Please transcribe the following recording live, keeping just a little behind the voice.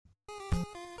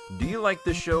Do you like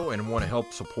this show and want to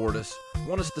help support us?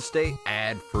 Want us to stay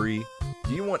ad-free?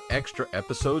 Do you want extra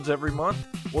episodes every month?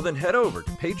 Well, then head over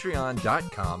to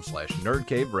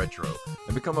patreon.com/nerdcaveretro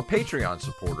and become a Patreon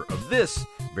supporter of this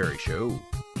very show.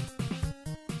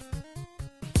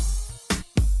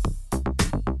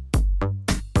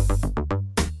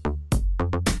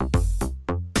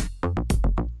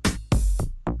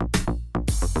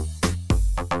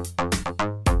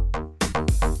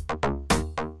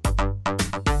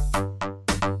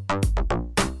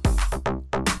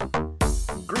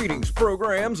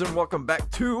 Programs, and welcome back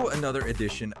to another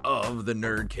edition of the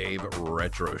Nerd Cave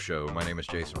Retro Show. My name is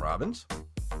Jason Robbins.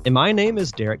 And my name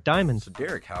is Derek Diamond. So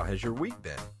Derek, how has your week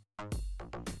been?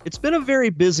 It's been a very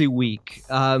busy week.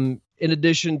 In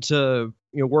addition to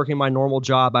working my normal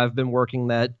job, I've been working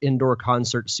that indoor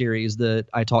concert series that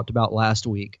I talked about last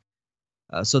week.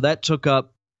 So that took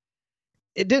up,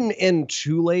 it didn't end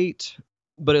too late,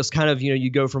 but it's kind of, you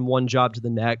go from one job to the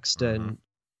next, and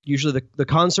usually the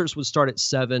concerts would start at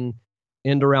 7,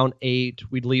 end around 8.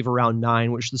 We'd leave around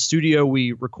 9, which the studio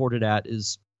we recorded at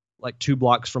is like 2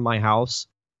 blocks from my house.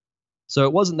 So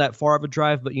it wasn't that far of a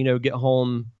drive, but, get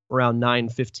home around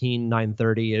 9:15,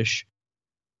 9:30-ish,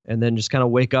 and then just kind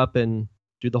of wake up and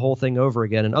do the whole thing over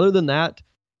again. And other than that,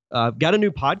 I've got a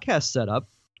new podcast set up,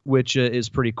 which is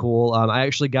pretty cool. I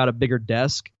actually got a bigger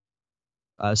desk,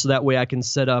 so that way I can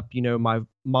set up, my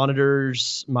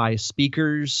monitors, my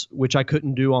speakers, which I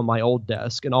couldn't do on my old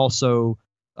desk, and also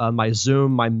my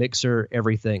Zoom, my mixer,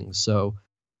 everything. So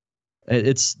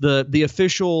it's the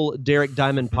official Derek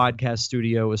Diamond podcast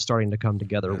studio is starting to come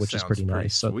together, which is pretty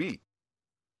nice. Sweet. So,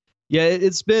 yeah,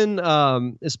 it's been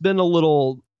a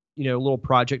little little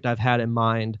project I've had in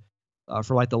mind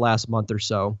for like the last month or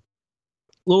so.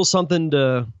 A little something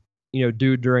to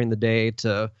do during the day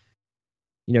to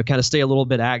kind of stay a little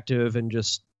bit active and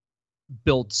just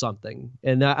build something.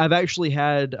 And I've actually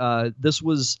had this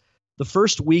was the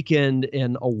first weekend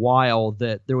in a while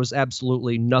that there was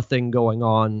absolutely nothing going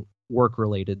on work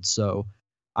related. So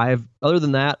other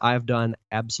than that, I've done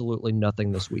absolutely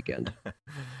nothing this weekend.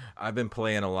 I've been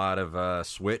playing a lot of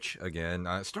Switch again.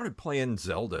 I started playing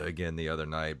Zelda again the other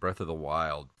night, Breath of the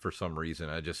Wild. For some reason,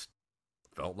 I just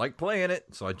felt like playing it.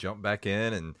 So I jumped back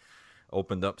in and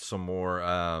opened up some more,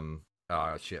 what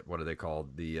are they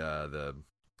called? The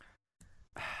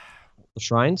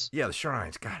shrines? Yeah, the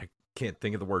shrines. God, I can't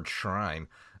think of the word shrine.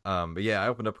 But yeah, I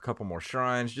opened up a couple more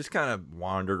shrines, just kind of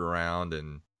wandered around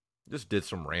and just did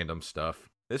some random stuff.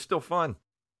 It's still fun.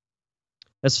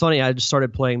 That's funny. I just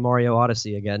started playing Mario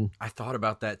Odyssey again. I thought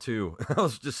about that too. I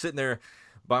was just sitting there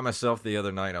by myself the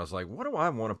other night. I was like, what do I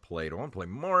want to play? Do I want to play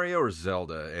Mario or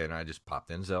Zelda? And I just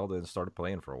popped in Zelda and started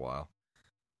playing for a while.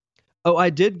 Oh, I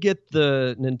did get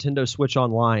the Nintendo Switch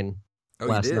Online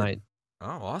last night.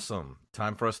 Oh, awesome.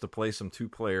 Time for us to play some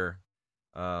 2-player,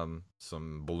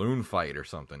 some balloon fight or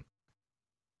something.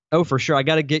 Oh, for sure. I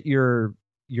got to get your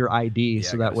ID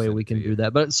so that way we can do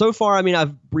that. But so far,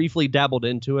 I've briefly dabbled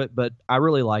into it, but I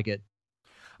really like it.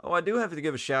 Oh, I do have to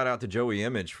give a shout out to Joey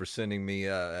Image for sending me,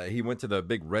 he went to the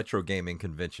big retro gaming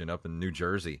convention up in New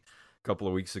Jersey a couple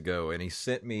of weeks ago, and he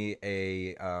sent me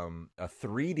a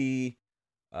 3D,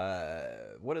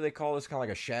 what do they call this? Kind of like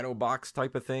a shadow box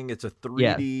type of thing. It's a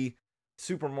 3D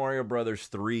Super Mario Brothers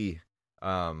 3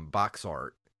 box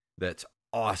art that's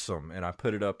awesome, and I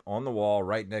put it up on the wall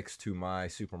right next to my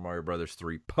Super Mario Brothers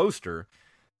 3 poster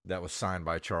that was signed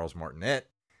by Charles Martinet,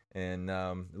 and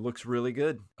it looks really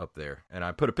good up there. And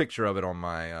I put a picture of it on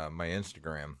my my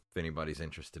Instagram if anybody's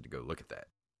interested to go look at that.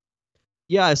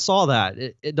 Yeah, I saw that.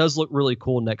 It does look really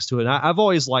cool next to it. I've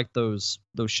always liked those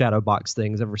shadow box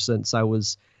things ever since I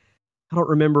don't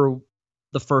remember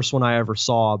the first one I ever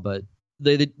saw, but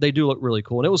they do look really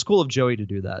cool. And it was cool of Joey to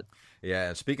do that. Yeah,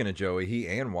 and speaking of Joey, he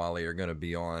and Wally are going to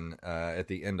be on at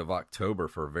the end of October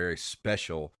for a very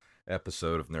special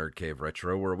episode of Nerd Cave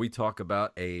Retro, where we talk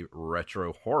about a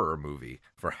retro horror movie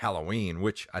for Halloween,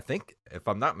 which I think, if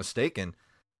I'm not mistaken,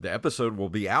 the episode will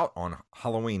be out on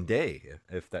Halloween Day,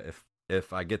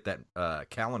 if I get that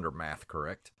calendar math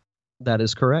correct. That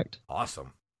is correct.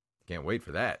 Awesome. Can't wait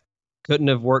for that. Couldn't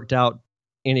have worked out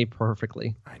any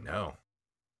perfectly. I know.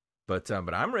 But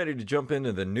I'm ready to jump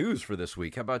into the news for this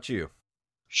week. How about you?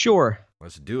 Sure.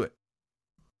 Let's do it.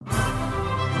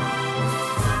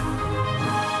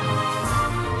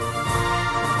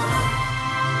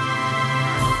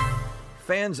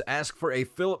 Fans ask for a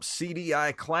Philips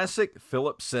CDI Classic.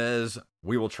 Philips says,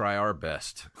 we will try our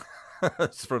best.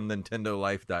 It's from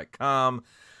NintendoLife.com.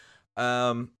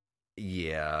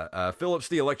 Philips,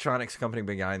 the electronics company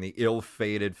behind the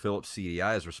ill-fated Philips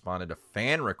CDI, has responded to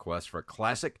fan requests for a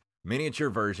classic miniature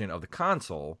version of the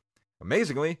console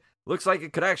Amazingly, looks like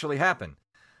it could actually happen.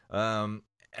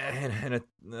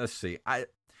 Let's see.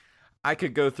 I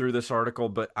could go through this article,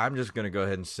 but I'm just going to go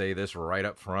ahead and say this right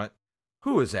up front.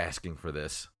 Who is asking for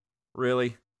this?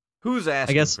 Really? Who's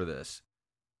asking for this?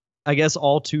 I guess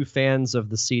all two fans of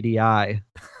the CDI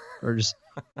are just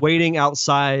waiting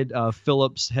outside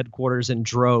Philips headquarters in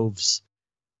droves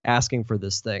asking for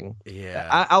this thing.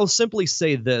 Yeah. I'll simply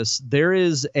say this. There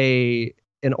is an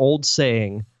old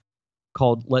saying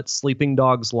called "Let sleeping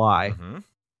dogs lie." Mm-hmm.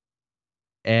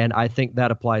 And I think that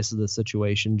applies to this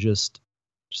situation. Just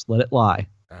let it lie.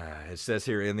 It says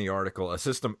here in the article, a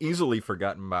system easily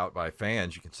forgotten about by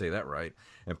fans, you can say that right,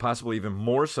 and possibly even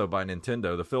more so by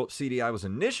Nintendo. The Philips CDI was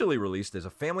initially released as a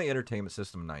family entertainment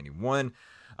system in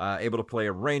 1991, able to play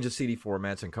a range of CD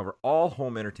formats and cover all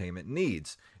home entertainment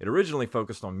needs. It originally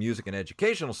focused on music and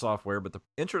educational software, but the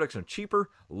introduction of cheaper,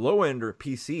 low-end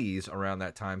PCs around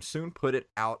that time soon put it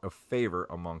out of favor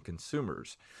among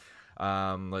consumers.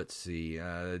 Let's see.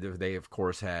 They, of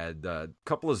course, had a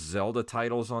couple of Zelda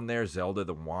titles on there. Zelda,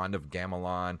 The Wand of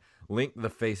Gamelon, Link, The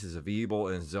Faces of Evil,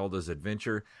 and Zelda's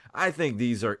Adventure. I think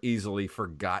these are easily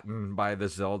forgotten by the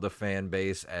Zelda fan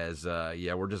base as,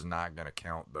 we're just not going to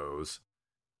count those.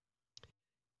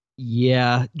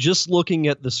 Yeah, just looking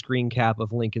at the screen cap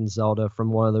of Link and Zelda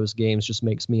from one of those games just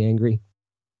makes me angry.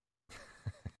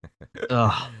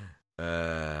 Ugh.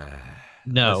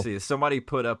 No. Let's see. Somebody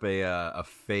put up a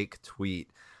fake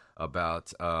tweet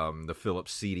about the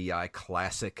Philips CDI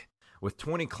Classic with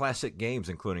 20 classic games,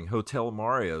 including Hotel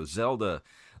Mario, Zelda,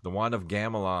 The Wand of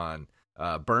Gamelon,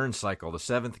 Burn Cycle, The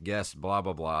Seventh Guest, blah,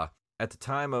 blah, blah. At the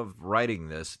time of writing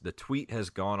this, the tweet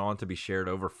has gone on to be shared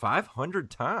over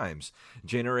 500 times,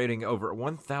 generating over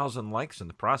 1,000 likes in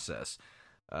the process.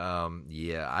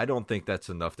 I don't think that's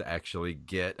enough to actually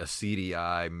get a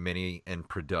CDI Mini in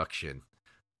production.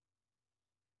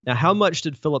 Now, how much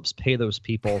did Philips pay those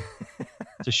people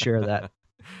to share that?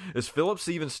 Is Philips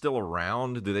even still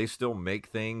around? Do they still make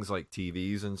things like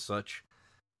TVs and such?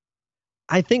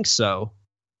 I think so.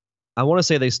 I want to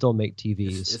say they still make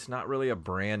TVs. It's not really a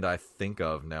brand I think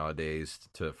of nowadays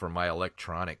for my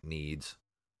electronic needs.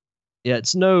 Yeah,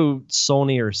 it's no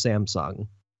Sony or Samsung.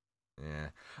 Yeah.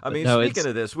 I mean, speaking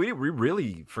of this, we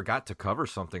really forgot to cover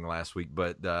something last week,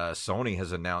 but Sony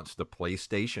has announced the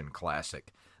PlayStation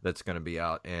Classic that's going to be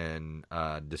out in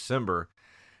December.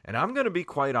 And I'm going to be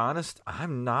quite honest,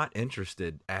 I'm not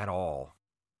interested at all.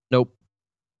 Nope.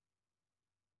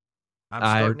 I'm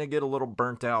starting to get a little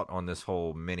burnt out on this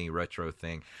whole mini retro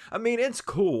thing. I mean, it's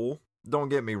cool, don't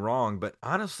get me wrong, but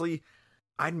honestly,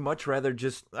 I'd much rather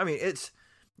it's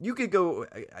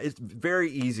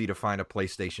very easy to find a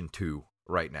PlayStation 2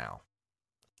 right now.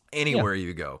 Anywhere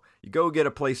you go. You go get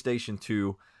a PlayStation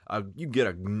 2, you get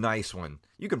a nice one.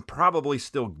 You can probably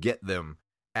still get them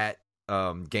at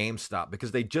GameStop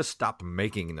because they just stopped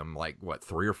making them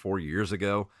 3 or 4 years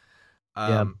ago.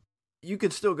 You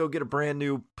could still go get a brand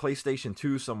new PlayStation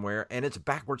 2 somewhere, and it's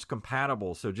backwards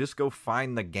compatible. So just go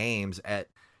find the games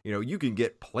you can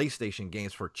get PlayStation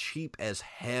games for cheap as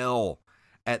hell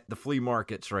at the flea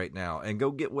markets right now, and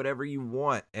go get whatever you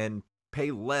want and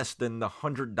pay less than the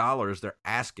 $100 they're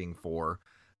asking for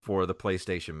the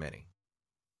PlayStation Mini.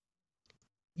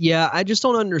 Yeah, I just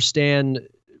don't understand.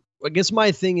 I guess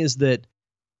my thing is that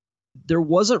there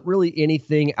wasn't really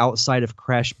anything outside of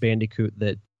Crash Bandicoot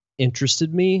that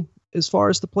interested me as far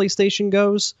as the PlayStation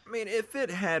goes. I mean, if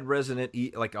it had a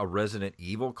Resident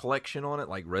Evil collection on it,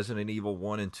 like Resident Evil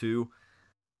 1 and 2,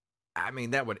 I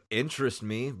mean, that would interest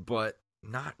me, but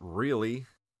not really.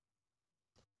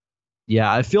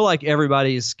 Yeah, I feel like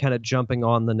everybody's kind of jumping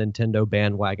on the Nintendo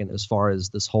bandwagon as far as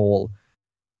this whole,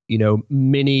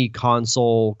 mini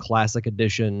console classic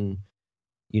edition,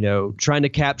 trying to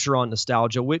capture on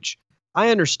nostalgia, which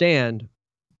I understand,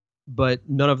 but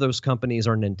none of those companies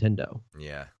are Nintendo.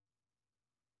 Yeah.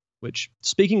 Which,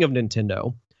 speaking of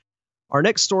Nintendo, our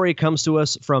next story comes to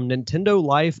us from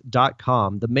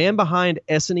NintendoLife.com. The man behind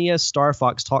SNES Star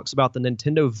Fox talks about the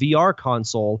Nintendo VR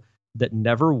console that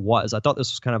never was. I thought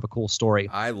this was kind of a cool story.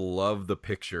 I love the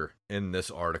picture in this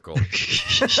article.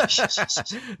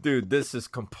 Dude, this is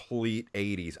complete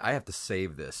 80s. I have to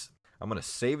save this. I'm going to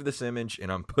save this image,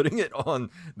 and I'm putting it on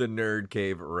the Nerd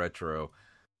Cave Retro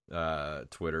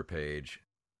Twitter page.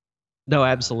 No,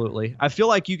 absolutely. I feel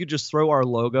like you could just throw our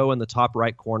logo in the top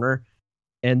right corner,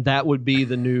 and that would be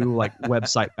the new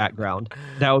website background.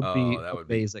 That would be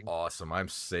amazing. Be awesome. I'm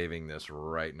saving this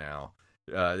right now.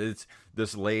 It's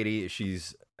this lady.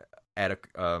 She's at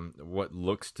what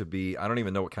looks to be, I don't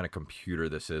even know what kind of computer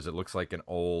this is. It looks like an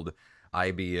old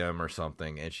IBM or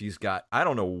something, and she's got, I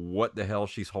don't know what the hell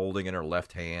she's holding in her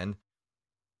left hand.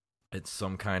 It's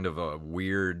some kind of a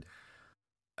weird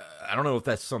I don't know if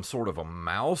that's some sort of a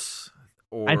mouse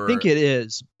or I think it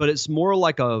is, but it's more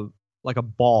like a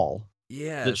ball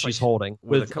yeah, that it's like she's holding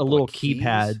with a couple of little keys.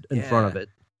 keypad in front of Yeah. it.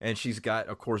 And she's got,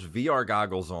 of course, VR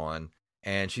goggles on,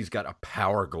 and she's got a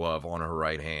power glove on her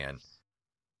right hand.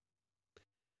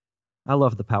 I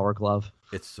love the Power Glove.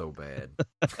 It's so bad.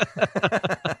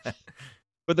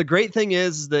 But the great thing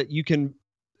is that you can,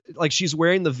 like, she's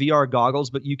wearing the VR goggles,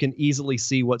 but you can easily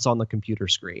see what's on the computer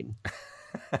screen.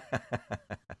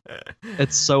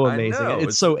 It's so amazing.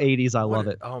 It's so 80s. I love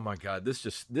it. Oh my God.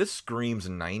 This screams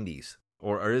 90s.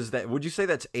 Or is that, would you say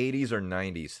that's 80s or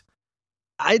 90s?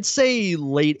 I'd say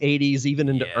late 80s, even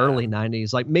into early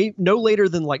 90s, like no later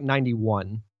than like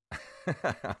 91.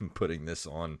 I'm putting this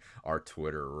on our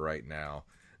Twitter right now.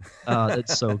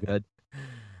 It's so good.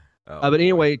 Oh, but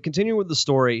anyway, continuing with the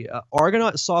story,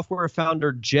 Argonaut Software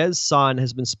founder Jez San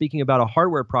has been speaking about a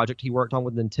hardware project he worked on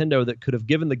with Nintendo that could have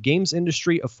given the games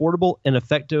industry affordable and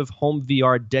effective home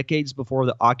VR decades before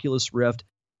the Oculus Rift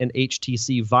and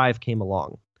HTC Vive came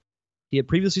along. He had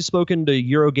previously spoken to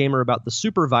Eurogamer about the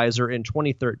Supervisor in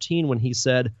 2013 when he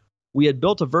said, "We had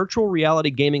built a virtual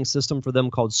reality gaming system for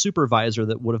them called Supervisor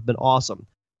that would have been awesome.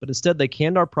 But instead they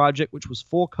canned our project, which was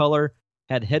full color,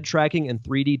 had head tracking and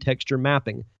 3D texture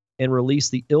mapping, and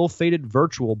released the ill-fated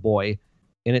Virtual Boy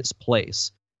in its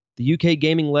place." The UK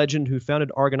gaming legend who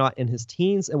founded Argonaut in his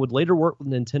teens and would later work with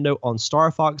Nintendo on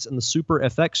Star Fox and the Super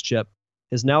FX chip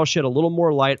has now shed a little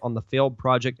more light on the failed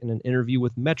project in an interview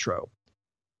with Metro.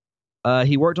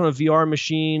 He worked on a VR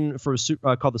machine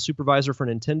called the Supervisor for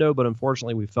Nintendo, but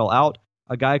unfortunately we fell out.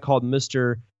 A guy called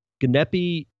Mr.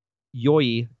 Ganepi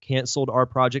Yoi canceled our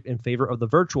project in favor of the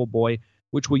Virtual Boy,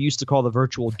 which we used to call the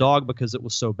Virtual Dog because it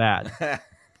was so bad.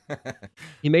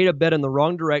 He made a bet in the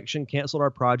wrong direction, canceled our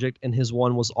project, and his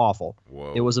one was awful.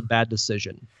 Whoa. It was a bad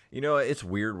decision. You know, it's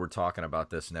weird we're talking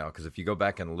about this now, because if you go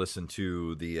back and listen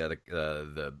to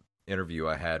the interview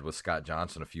I had with Scott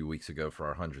Johnson a few weeks ago for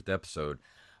our 100th episode,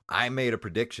 I made a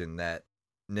prediction that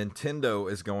Nintendo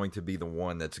is going to be the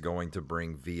one that's going to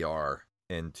bring VR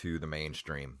into the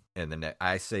mainstream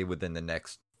I say within the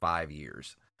next 5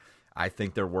 years. I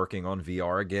think they're working on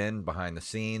VR again behind the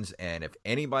scenes, and if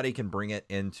anybody can bring it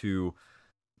into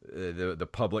the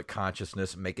public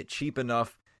consciousness, make it cheap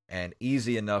enough and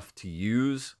easy enough to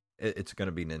use, it's going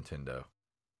to be Nintendo.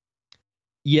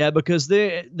 Yeah, because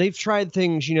they've tried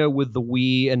things, with the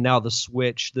Wii and now the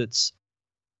Switch that's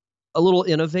a little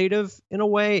innovative in a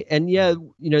way. And yeah,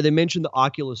 they mentioned the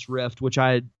Oculus Rift, which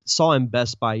I saw in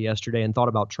Best Buy yesterday and thought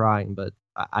about trying, but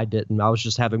I didn't. I was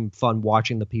just having fun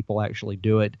watching the people actually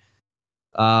do it.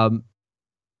 I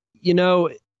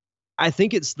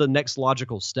think it's the next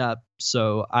logical step,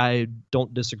 so I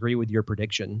don't disagree with your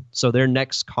prediction. So their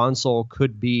next console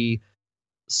could be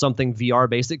something VR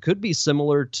based. It could be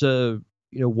similar to,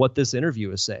 what this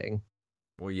interview is saying.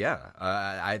 Well, yeah,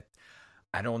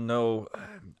 I don't know.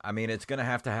 I mean, it's going to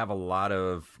have a lot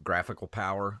of graphical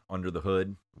power under the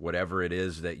hood, whatever it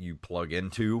is that you plug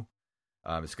into.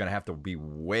 It's going to have to be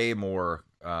way more,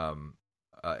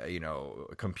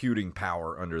 computing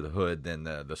power under the hood than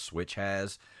the Switch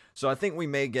has. So I think we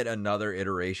may get another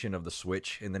iteration of the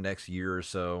Switch in the next year or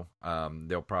so.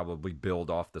 They'll probably build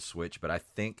off the Switch, but I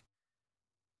think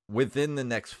within the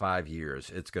next 5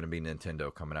 years, it's going to be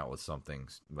Nintendo coming out with something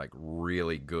like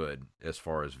really good as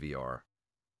far as VR.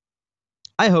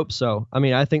 I hope so. I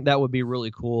mean, I think that would be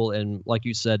really cool. And like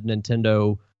you said,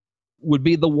 Nintendo would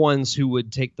be the ones who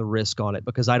would take the risk on it,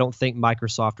 because I don't think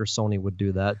Microsoft or Sony would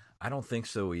do that. I don't think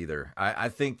so either. I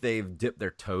think they've dipped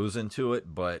their toes into it,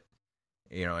 but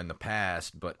in the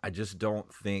past, but I just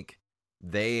don't think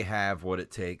they have what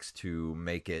it takes to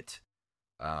make it,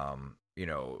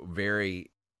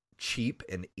 very cheap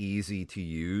and easy to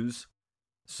use.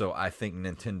 So I think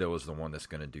Nintendo is the one that's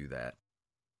going to do that.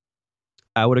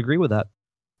 I would agree with that.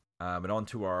 But on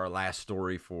to our last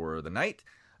story for the night.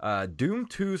 Doom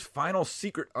 2's final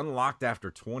secret unlocked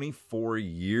after 24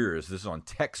 years. This is on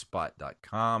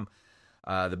techspot.com.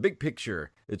 The big picture.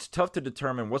 It's tough to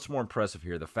determine what's more impressive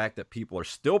here. The fact that people are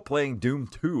still playing Doom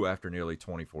 2 after nearly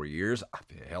 24 years.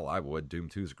 Hell, I would. Doom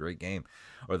 2 is a great game.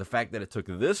 Or the fact that it took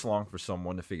this long for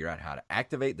someone to figure out how to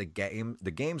activate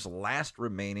the game's last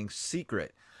remaining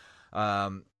secret.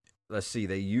 Let's see.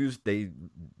 They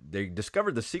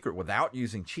discovered the secret without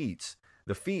using cheats.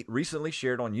 The feat, recently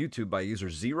shared on YouTube by user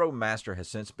Zero Master, has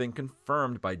since been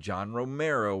confirmed by John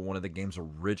Romero, one of the game's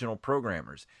original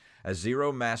programmers. As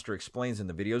Zero Master explains in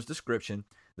the video's description,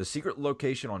 the secret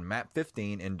location on Map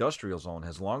 15, Industrial Zone,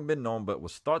 has long been known but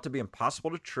was thought to be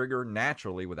impossible to trigger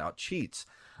naturally without cheats.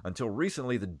 Until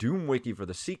recently, the Doom wiki for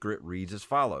the secret reads as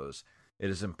follows. It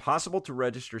is impossible to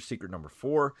register secret number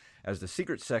 4, as the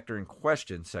secret sector in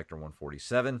question, Sector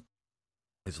 147,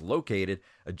 is located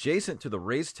adjacent to the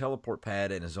raised teleport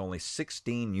pad and is only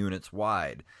 16 units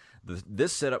wide.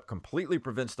 This setup completely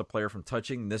prevents the player from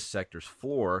touching this sector's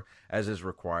floor, as is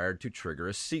required to trigger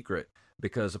a secret,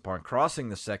 because upon crossing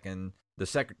the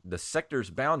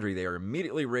sector's boundary, they are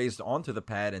immediately raised onto the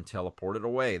pad and teleported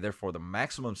away. Therefore, the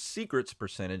maximum secrets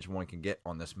percentage one can get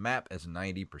on this map is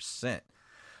 90%.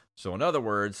 So in other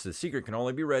words, the secret can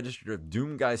only be registered if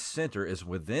Doomguy's center is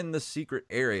within the secret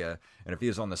area, and if he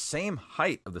is on the same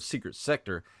height of the secret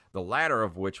sector, the latter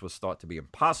of which was thought to be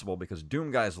impossible because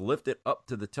Doomguy is lifted up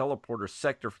to the teleporter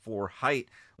sector floor height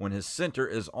when his center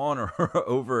is on or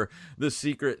over the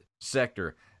secret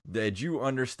sector. Did you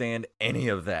understand any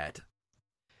of that?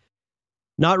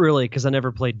 Not really, because I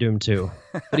never played Doom 2.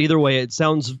 But either way, it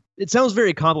sounds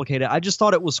very complicated. I just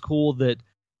thought it was cool that,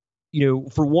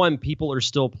 for one, people are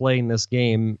still playing this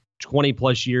game 20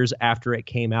 plus years after it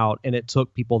came out, and it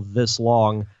took people this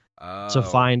long to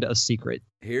find a secret.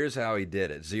 Here's how he did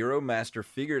it. Zero Master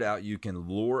figured out you can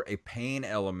lure a pain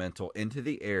elemental into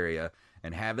the area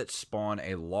and have it spawn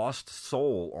a lost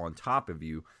soul on top of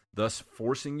you, thus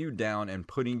forcing you down and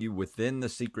putting you within the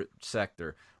secret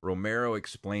sector. Romero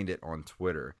explained it on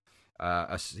Twitter.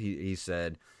 He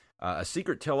said, a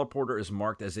secret teleporter is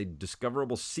marked as a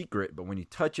discoverable secret, but when you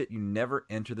touch it, you never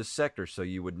enter the sector, so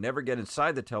you would never get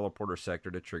inside the teleporter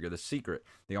sector to trigger the secret.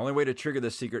 The only way to trigger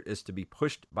the secret is to be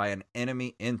pushed by an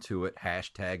enemy into it.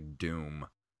 #Doom.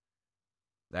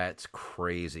 That's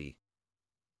crazy.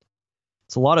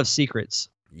 It's a lot of secrets.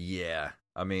 Yeah.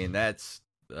 I mean, that's...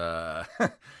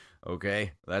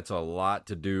 okay, that's a lot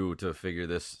to do to figure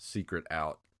this secret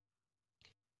out.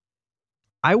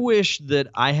 I wish that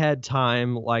I had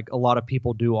time, like a lot of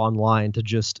people do online, to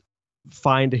just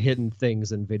find hidden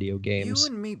things in video games.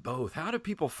 You and me both. How do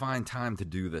people find time to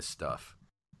do this stuff?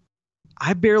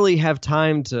 I barely have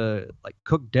time to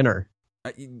cook dinner.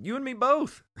 You and me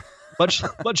both.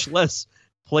 much less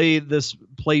play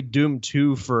Doom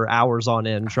 2 for hours on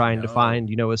end trying to find,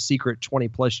 a secret 20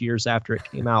 plus years after it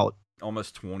came out.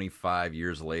 Almost 25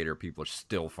 years later, people are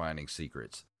still finding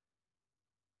secrets.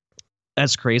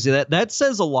 That's crazy. That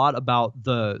says a lot about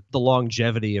the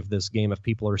longevity of this game if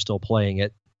people are still playing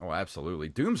it. Oh, absolutely.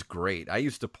 Doom's great. I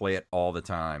used to play it all the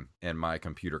time in my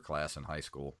computer class in high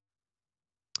school.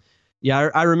 Yeah,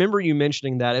 I remember you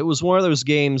mentioning that. It was one of those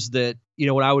games that,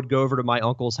 when I would go over to my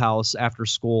uncle's house after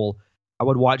school, I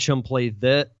would watch him play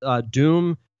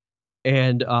Doom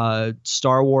and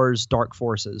Star Wars Dark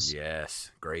Forces.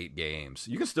 Yes, great games.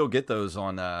 You can still get those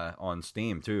on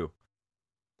Steam, too.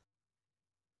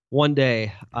 One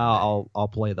day, I'll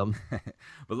play them.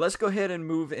 But let's go ahead and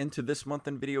move into this month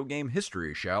in video game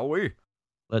history, shall we?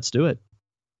 Let's do it.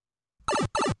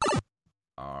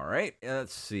 All right,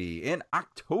 let's see. In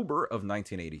October of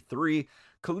 1983,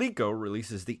 Coleco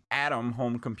releases the Atom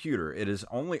home computer. It is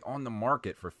only on the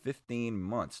market for 15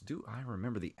 months. Do I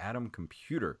remember the Atom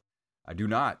computer? I do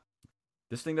not.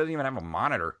 This thing doesn't even have a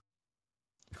monitor.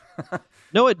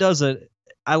 No, it doesn't.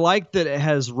 I like that it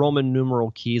has Roman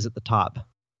numeral keys at the top.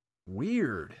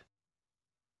 Weird.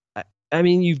 I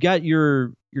mean, you've got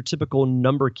your typical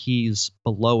number keys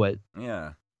below it.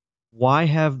 Yeah. Why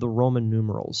have the Roman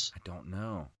numerals? I don't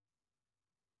know.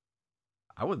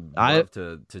 I would love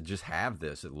to just have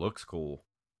this. It looks cool.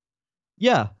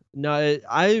 Yeah. No,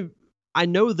 I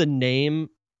know the name,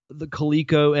 the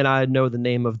Coleco, and I know the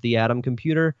name of the Atom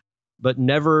computer, but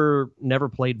never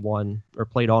played one or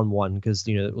played on one because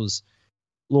it was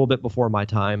a little bit before my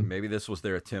time. Maybe this was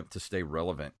their attempt to stay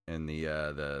relevant in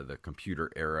the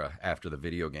computer era after the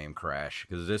video game crash,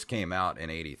 because this came out in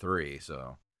 '83.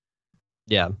 So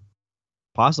yeah,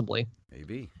 possibly.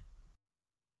 Maybe.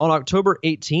 On October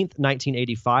 18th,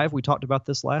 1985, we talked about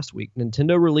this last week,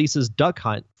 Nintendo releases Duck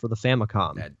Hunt for the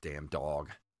Famicom. That damn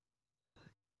dog.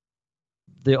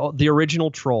 The original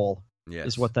troll. Yes.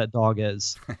 Is what that dog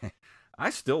is.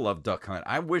 I still love Duck Hunt.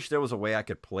 I wish there was a way I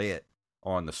could play it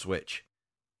on the Switch.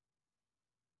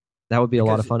 That would be a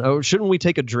lot of fun. Oh, shouldn't we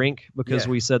take a drink because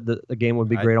we said that the game would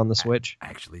be great on the Switch? I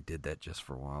actually did that just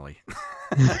for Wally.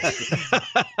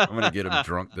 I'm going to get him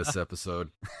drunk this episode.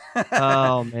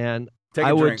 Oh, man.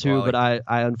 I would too, Wally. but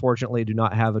I unfortunately do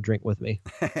not have a drink with me.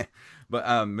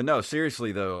 But no,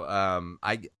 seriously though,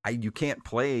 you can't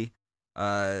play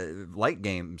light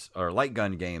games or light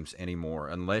gun games anymore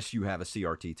unless you have a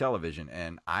CRT television,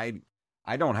 and I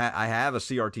have a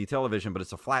CRT television, but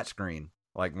it's a flat screen,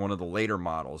 like one of the later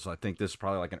models. I think this is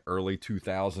probably like an early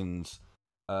 2000s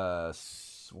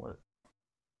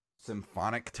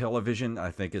Symphonic television.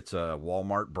 I think it's a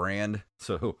Walmart brand.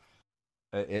 So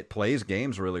It plays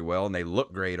games really well, and they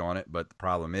look great on it, but the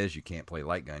problem is you can't play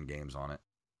light gun games on it.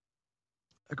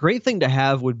 A great thing to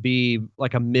have would be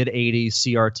like a mid-'80s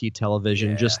CRT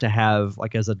television, Yeah. just to have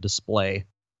like as a display.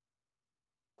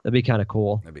 That'd be kind of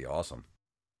cool. That'd be awesome.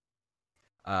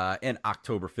 In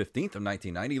October 15th of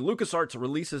 1990, LucasArts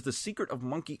releases The Secret of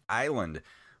Monkey Island,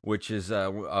 which is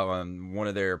one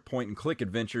of their point-and-click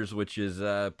adventures, which is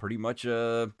pretty much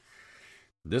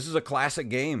this is a classic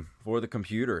game for the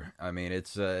computer. I mean,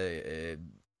 it's one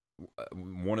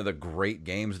of the great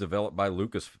games developed by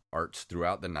LucasArts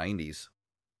throughout the 90s.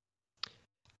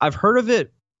 I've heard of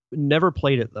it, never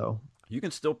played it though. You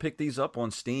can still pick these up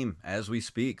on Steam as we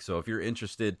speak. So if you're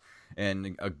interested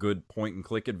in a good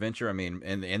point-and-click adventure, I mean,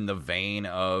 in the vein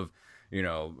of,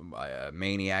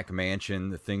 Maniac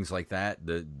Mansion, things like that,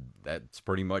 that's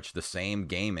pretty much the same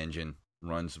game engine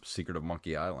runs Secret of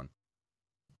Monkey Island.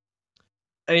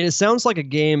 I mean, it sounds like a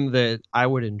game that I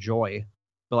would enjoy,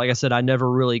 but like I said, I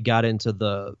never really got into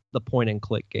the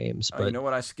point-and-click games. But You know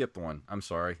what? I skipped one. I'm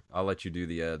sorry. I'll let you do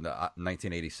the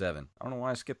 1987. I don't know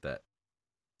why I skipped that.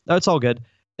 That's all good.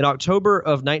 In October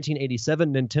of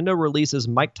 1987, Nintendo releases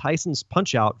Mike Tyson's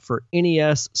Punch-Out for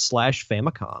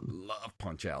NES/Famicom. Love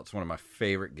Punch-Out. It's one of my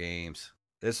favorite games.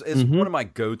 It's one of my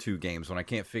go-to games when I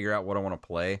can't figure out what I want to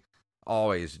play.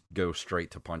 Always go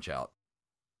straight to Punch-Out.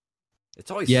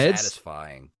 It's always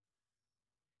satisfying.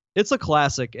 It's a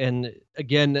classic, and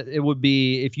again, it would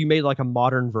be, if you made like a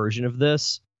modern version of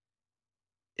this,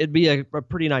 it'd be a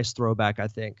pretty nice throwback, I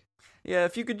think. Yeah,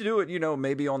 if you could do it,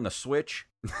 maybe on the Switch.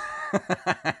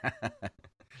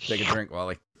 Take a drink,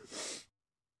 Wally.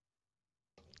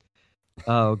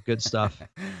 Oh, good stuff.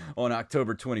 On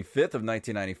October 25th of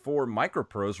 1994,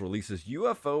 Microprose releases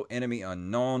UFO Enemy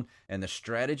Unknown and the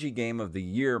strategy game of the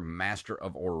year, Master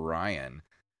of Orion.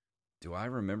 Do I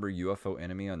remember UFO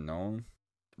Enemy Unknown?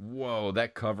 Whoa,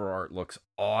 that cover art looks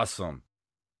awesome.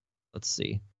 Let's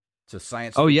see. It's a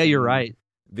science fiction. Oh, yeah, you're right.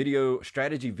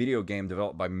 Strategy video game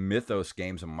developed by Mythos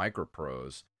Games and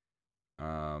Microprose.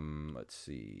 Let's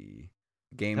see.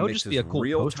 Game mixes a cool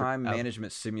real-time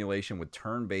management simulation with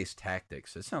turn-based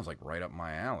tactics. It sounds like right up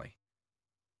my alley.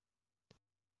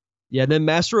 Yeah, then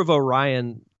Master of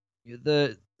Orion,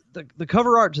 the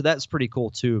cover art to that's pretty cool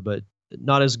too, but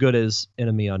not as good as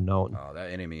Enemy Unknown. Oh,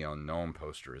 that Enemy Unknown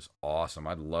poster is awesome.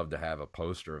 I'd love to have a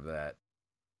poster of that.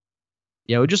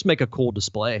 Yeah, it would just make a cool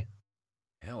display.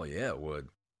 Hell yeah, it would.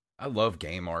 I love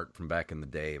game art from back in the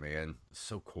day, man. It's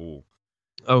so cool.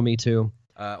 Oh, me too.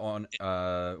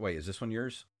 Wait, is this one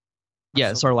yours?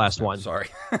 Yeah, it's our last one. Sorry.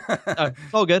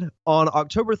 It's all good. On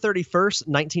October 31st,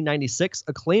 1996,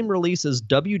 Acclaim releases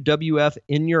WWF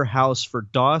In Your House for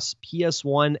DOS,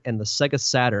 PS1, and the Sega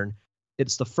Saturn.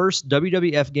 It's the first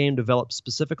WWF game developed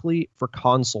specifically for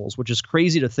consoles, which is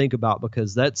crazy to think about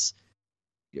because that's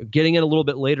getting in a little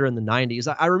bit later in the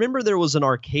 90s. I remember there was an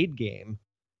arcade game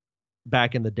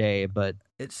back in the day, but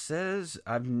it says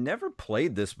I've never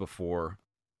played this before.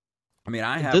 I mean,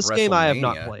 I have this game I have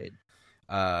not played.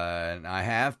 And I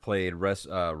have played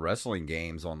wrestling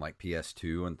games on like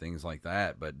PS2 and things like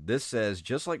that. But this says,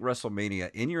 just like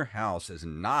WrestleMania, In Your House is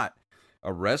not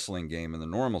a wrestling game in the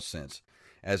normal sense,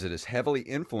 as it is heavily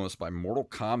influenced by Mortal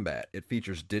Kombat. It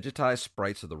features digitized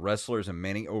sprites of the wrestlers and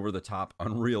many over-the-top,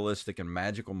 unrealistic, and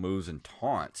magical moves and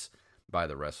taunts by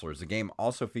the wrestlers. The game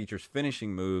also features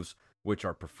finishing moves, which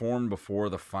are performed before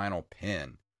the final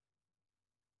pin.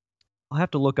 I'll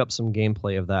have to look up some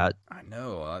gameplay of that. I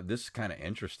know. This is kind of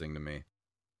interesting to me.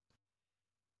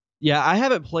 Yeah, I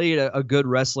haven't played a good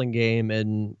wrestling game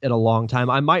in a long time.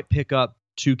 I might pick up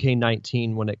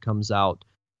 2K19 when it comes out,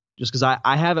 just because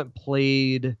I haven't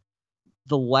played.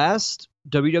 The last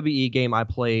WWE game I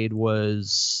played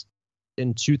was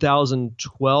in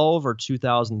 2012 or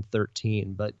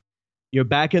 2013, but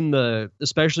back in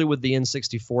especially with the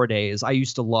N64 days, I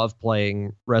used to love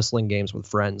playing wrestling games with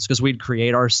friends because we'd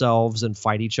create ourselves and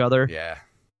fight each other. Yeah,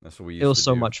 that's what we used to do. It was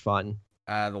so much fun.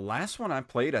 The last one I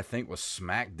played, I think, was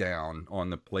SmackDown on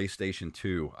the PlayStation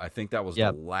 2. I think that was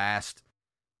the last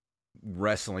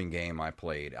wrestling game I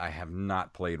played. I have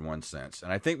not played one since.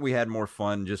 And I think we had more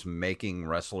fun just making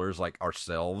wrestlers like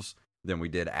ourselves than we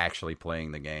did actually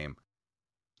playing the game.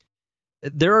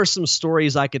 There are some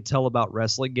stories I could tell about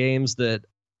wrestling games that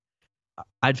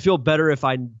I'd feel better if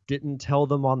I didn't tell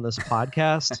them on this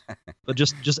podcast, but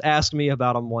just ask me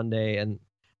about them one day. And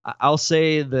I'll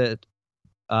say that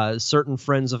certain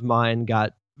friends of mine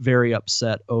got very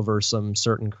upset over some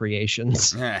certain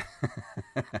creations.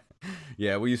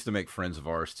 Yeah, we used to make friends of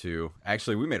ours too.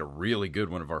 Actually, we made a really good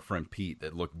one of our friend Pete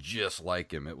that looked just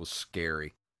like him. It was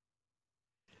scary.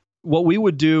 what we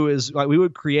would do is like we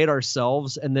would create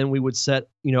ourselves, and then we would set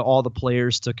all the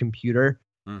players to computer,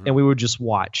 and we would just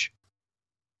watch.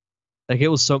 Like it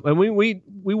was so, and we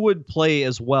would play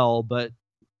as well, but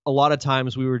a lot of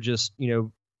times we were just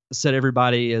set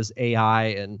everybody as AI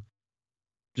and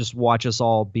just watch us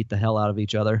all beat the hell out of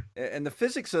each other. And the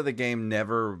physics of the game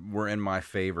never were in my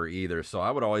favor either. So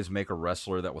I would always make a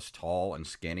wrestler that was tall and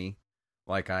skinny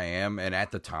like I am. And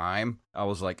at the time, I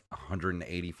was like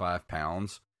 185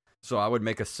 pounds. So I would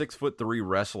make a 6'3"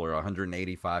 wrestler,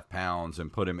 185 pounds,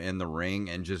 and put him in the ring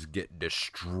and just get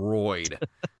destroyed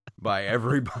by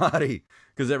everybody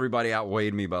because everybody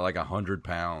outweighed me by like 100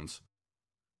 pounds.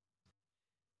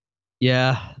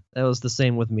 Yeah, that was the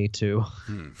same with me too.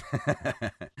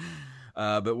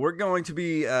 But we're going to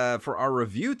be, for our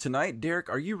review tonight, Derek,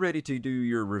 are you ready to do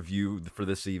your review for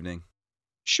this evening?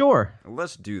 Sure.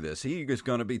 Let's do this. He is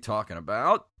going to be talking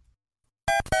about...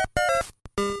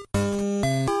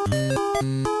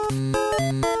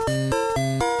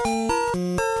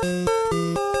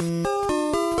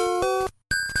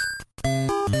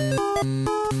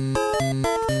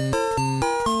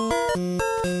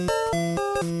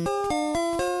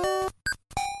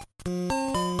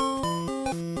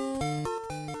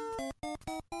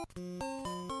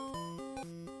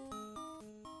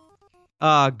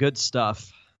 Good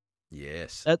stuff.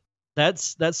 Yes.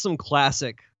 That's some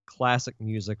classic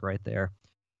music right there.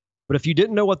 But if you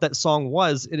didn't know what that song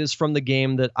was, it is from the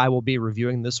game that I will be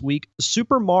reviewing this week,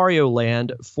 Super Mario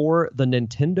Land for the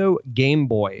Nintendo Game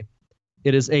Boy.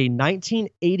 It is a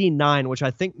 1989, which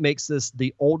I think makes this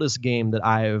the oldest game that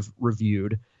I have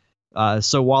reviewed.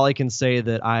 So while I can say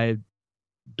that I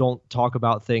don't talk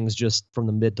about things just from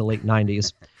the mid to late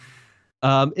 90s,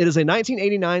 it is a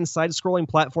 1989 side-scrolling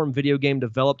platform video game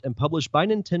developed and published by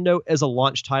Nintendo as a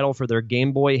launch title for their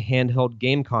Game Boy handheld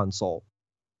game console.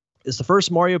 It's the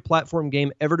first Mario platform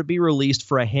game ever to be released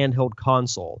for a handheld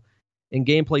console, in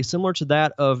gameplay similar to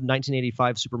that of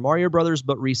 1985 Super Mario Bros.,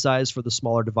 but resized for the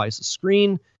smaller device's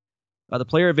screen. The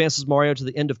player advances Mario to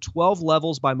the end of 12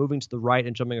 levels by moving to the right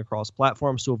and jumping across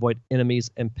platforms to avoid enemies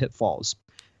and pitfalls.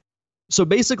 So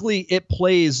basically, it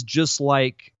plays just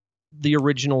like the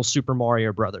original Super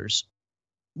Mario Brothers.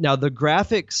 Now, the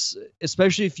graphics,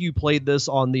 especially if you played this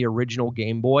on the original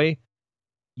Game Boy,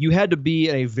 you had to be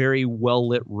in a very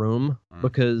well-lit room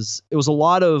because it was a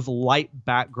lot of light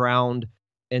background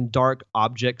and dark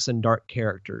objects and dark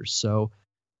characters. So,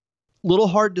 a little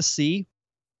hard to see,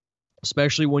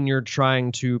 especially when you're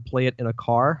trying to play it in a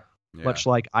car, much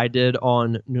like I did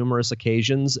on numerous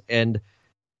occasions, and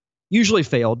usually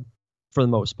failed for the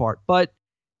most part. But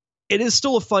it is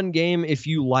still a fun game if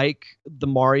you like the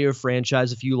Mario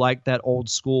franchise, if you like that old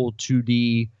school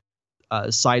 2D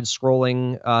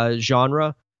side-scrolling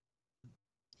genre.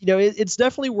 It's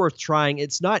definitely worth trying.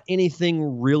 It's not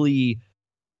anything really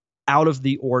out of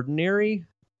the ordinary,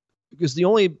 because the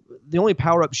only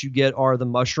power-ups you get are the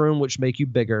mushroom, which make you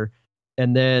bigger,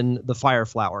 and then the fire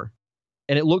flower.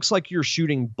 And it looks like you're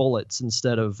shooting bullets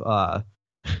instead of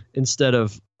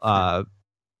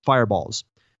fireballs.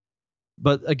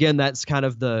 But again, that's kind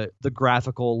of the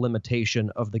graphical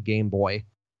limitation of the Game Boy.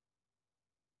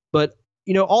 But,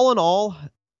 all in all,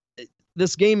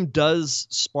 this game does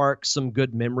spark some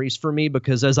good memories for me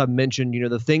because, as I've mentioned,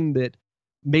 the thing that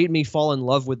made me fall in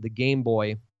love with the Game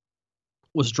Boy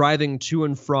was driving to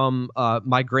and from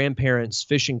my grandparents'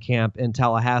 fishing camp in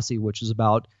Tallahassee, which is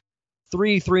about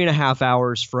 3.5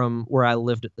 hours from where I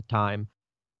lived at the time.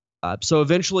 So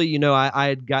eventually, I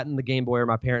had gotten the Game Boy, or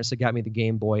my parents had got me the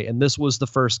Game Boy, and this was the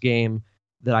first game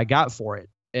that I got for it.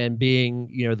 And being,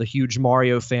 the huge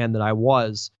Mario fan that I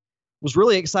was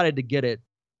really excited to get it.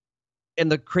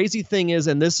 And the crazy thing is,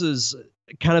 and this is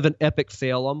kind of an epic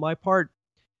fail on my part,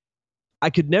 I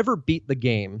could never beat the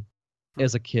game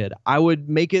as a kid. I would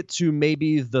make it to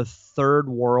maybe the third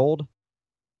world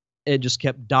and just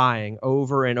kept dying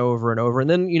over and over and over. And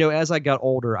then, as I got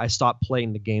older, I stopped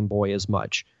playing the Game Boy as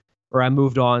much. Or I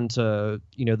moved on to,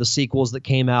 the sequels that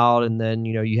came out, and then,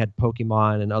 you had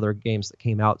Pokemon and other games that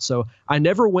came out. So I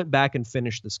never went back and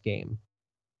finished this game.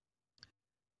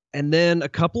 And then a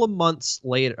couple of months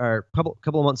later, or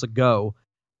couple of months ago,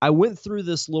 I went through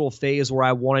this little phase where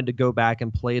I wanted to go back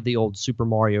and play the old Super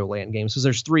Mario Land games, because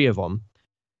there's 3 of them.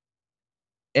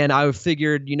 And I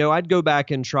figured, I'd go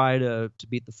back and try to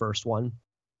beat the first one.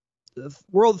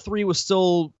 World 3 was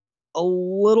still a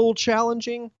little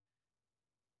challenging,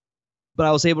 but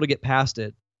I was able to get past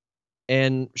it.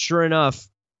 And sure enough,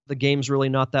 the game's really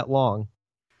not that long.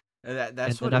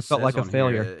 That's what I felt like a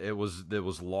failure. It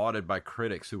was lauded by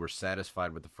critics who were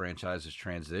satisfied with the franchise's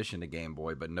transition to Game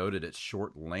Boy, but noted its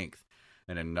short length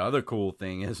And another cool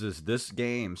thing is this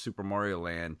game, Super Mario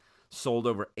Land, sold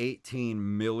over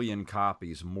 18 million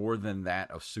copies, more than that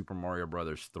of Super Mario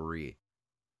Brothers 3.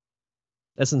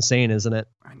 That's insane, isn't it?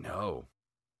 I know.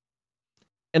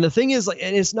 And the thing is, like,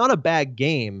 and it's not a bad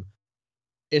game.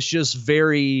 It's just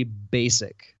very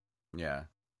basic. Yeah.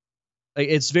 Like,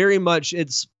 it's very much,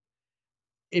 it's,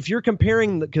 if you're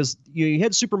comparing, because you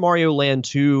had Super Mario Land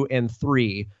 2 and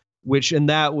 3, which in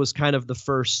that was kind of the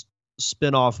first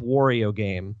spin-off Wario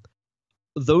game.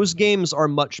 Those games are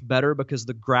much better because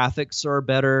the graphics are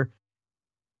better.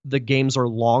 The games are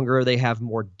longer. They have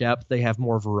more depth. They have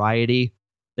more variety.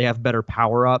 They have better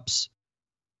power-ups.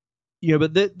 You know,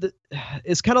 but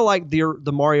it's kind of like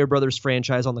the Mario Brothers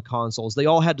franchise on the consoles. They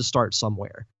all had to start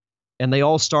somewhere. And they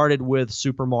all started with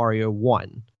Super Mario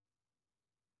 1.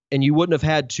 And you wouldn't have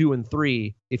had 2 and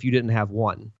 3 if you didn't have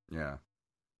 1. Yeah.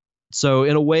 So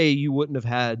in a way, you wouldn't have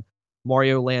had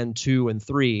Mario Land 2 and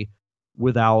 3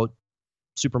 without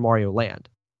Super Mario Land.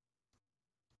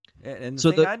 And the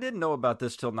so thing, I didn't know about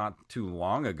this till not too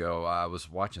long ago. I was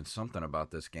watching something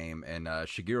about this game, and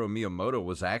Shigeru Miyamoto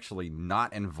was actually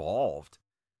not involved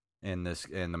in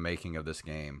the making of this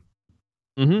game.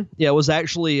 Mm-hmm. Yeah, it was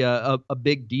actually a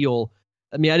big deal.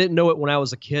 I mean, I didn't know it when I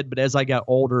was a kid, but as I got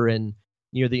older and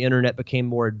the internet became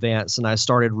more advanced, and I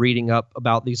started reading up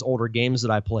about these older games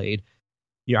that I played,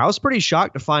 I was pretty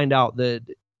shocked to find out that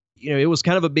it was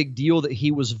kind of a big deal that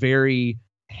he was very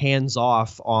hands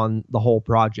off on the whole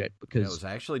project, because it was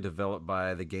actually developed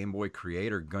by the Game Boy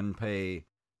creator Gunpei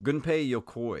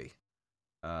Yokoi,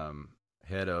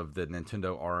 head of the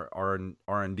Nintendo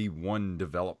R&D 1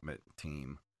 development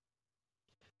team.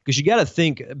 Because you got to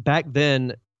think, back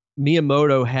then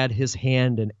Miyamoto had his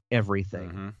hand in everything.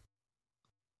 Mm-hmm.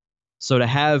 So to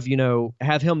have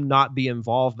him not be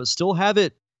involved, but still have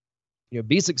it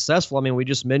be successful. I mean, we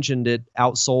just mentioned it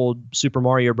outsold Super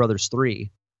Mario Brothers 3.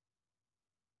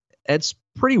 It's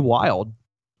pretty wild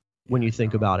when you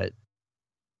think about it.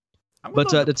 I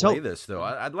would love to play this, though.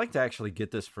 I'd like to actually get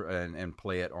this and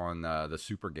play it on the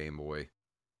Super Game Boy.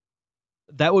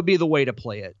 That would be the way to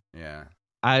play it. Yeah.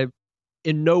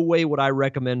 In no way would I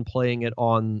recommend playing it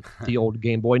on the old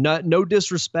Game Boy. No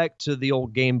disrespect to the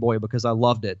old Game Boy, because I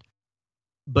loved it.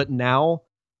 But now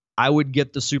I would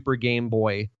get the Super Game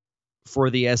Boy for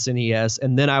the SNES,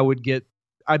 and then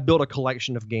I'd build a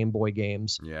collection of Game Boy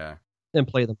games. Yeah. And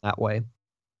play them that way.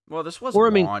 Well, this was a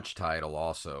launch title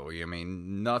also. I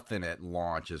mean, nothing at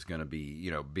launch is going to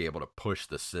be able to push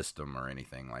the system or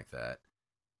anything like that.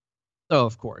 Oh,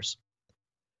 of course.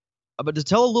 But to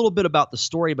tell a little bit about the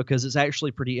story, because it's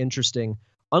actually pretty interesting.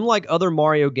 Unlike other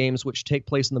Mario games which take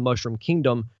place in the Mushroom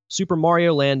Kingdom, Super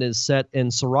Mario Land is set in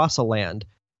Sarasa Land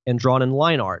and drawn in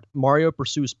line art. Mario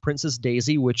pursues Princess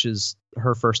Daisy, which is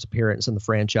her first appearance in the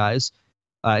franchise,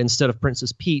 instead of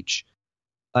Princess Peach.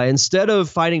 Instead of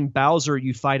fighting Bowser,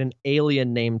 you fight an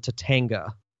alien named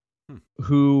Tatanga,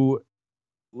 who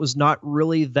was not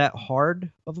really that hard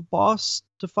of a boss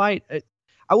to fight.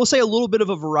 I will say a little bit of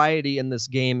a variety in this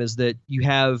game is that you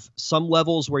have some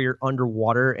levels where you're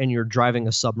underwater and you're driving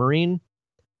a submarine,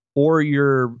 or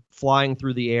you're flying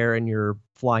through the air and you're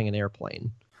flying an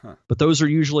airplane. But those are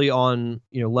usually on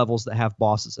levels that have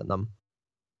bosses in them.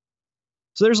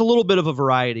 So there's a little bit of a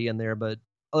variety in there, but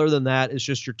other than that, it's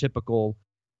just your typical.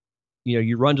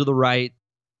 You run to the right,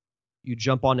 you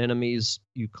jump on enemies,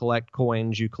 you collect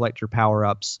coins, you collect your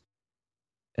power-ups,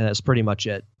 and that's pretty much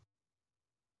it.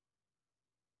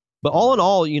 But all in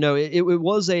all, it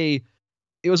was a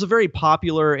very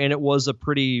popular, and it was a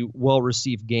pretty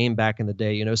well-received game back in the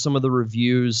day. Some of the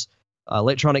reviews,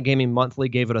 Electronic Gaming Monthly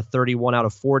gave it a 31 out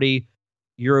of 40,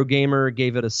 Eurogamer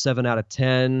gave it a 7 out of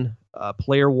 10,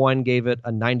 Player One gave it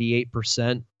a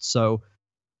 98%. So,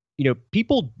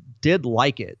 people did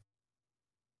like it.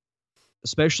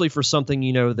 Especially for something,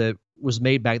 that was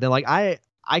made back then. Like,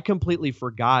 I completely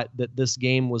forgot that this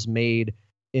game was made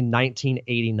in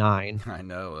 1989. I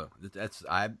know.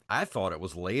 I thought it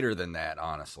was later than that,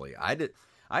 honestly.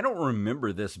 I don't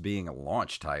remember this being a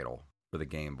launch title for the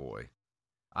Game Boy.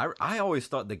 I always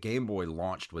thought the Game Boy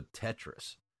launched with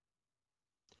Tetris.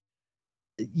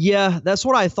 Yeah, that's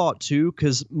what I thought too,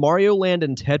 because Mario Land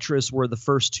and Tetris were the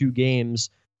first two games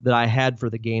that I had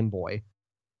for the Game Boy.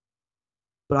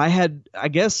 But I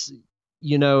guess,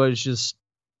 it's just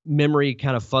memory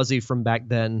kind of fuzzy from back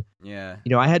then. Yeah.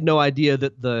 I had no idea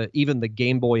that even the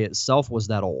Game Boy itself was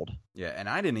that old. Yeah, and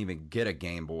I didn't even get a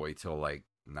Game Boy till like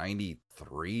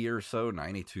 93 or so,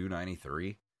 92,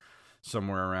 93,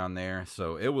 somewhere around there.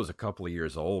 So it was a couple of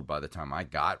years old by the time I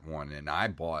got one, and I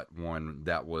bought one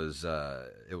that was,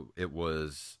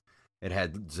 it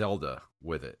had Zelda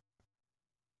with it.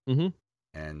 Mm-hmm.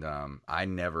 And I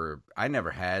never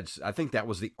had. I think that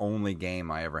was the only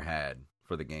game I ever had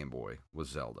for the Game Boy was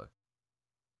Zelda.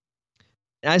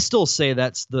 And I still say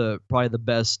that's probably the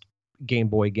best Game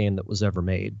Boy game that was ever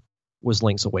made was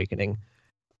Link's Awakening.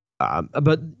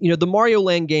 But the Mario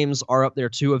Land games are up there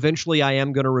too. Eventually, I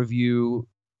am going to review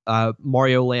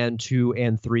Mario Land 2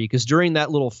 and 3 because during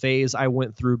that little phase, I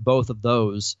went through both of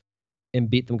those and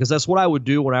beat them because that's what I would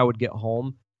do when I would get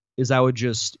home. Is I would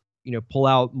just pull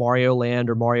out Mario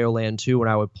Land or Mario Land 2 and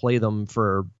I would play them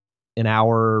for an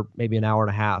hour, maybe an hour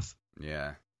and a half.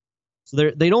 Yeah.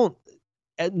 So they don't.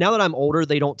 Now that I'm older,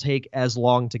 they don't take as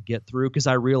long to get through because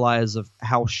I realize of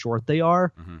how short they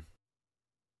are. Mm-hmm.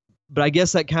 But I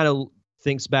guess that kind of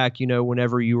thinks back,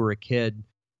 whenever you were a kid,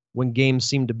 when games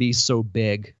seemed to be so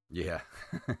big. Yeah.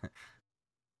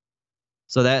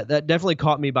 So that definitely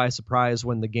caught me by surprise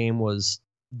when the game was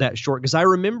that short. Because I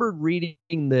remembered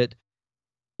reading that,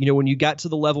 when you got to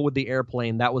the level with the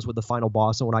airplane, that was with the final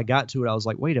boss. And when I got to it, I was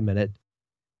like, wait a minute.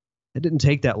 It didn't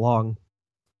take that long.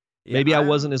 Yeah, maybe I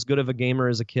wasn't as good of a gamer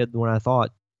as a kid when I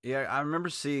thought. Yeah, I remember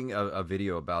seeing a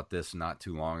video about this not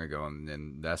too long ago,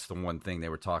 and that's the one thing they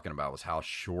were talking about was how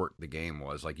short the game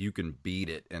was. Like, you can beat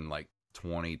it in like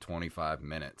 20, 25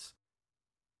 minutes.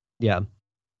 Yeah.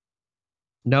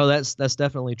 No, that's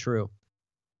definitely true.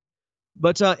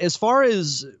 But as far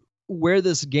as where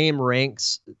this game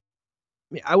ranks,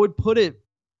 I would put it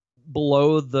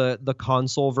below the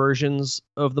console versions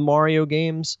of the Mario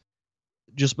games,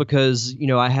 just because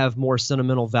I have more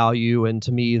sentimental value, and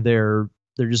to me they're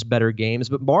just better games.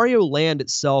 But Mario Land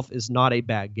itself is not a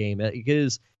bad game. It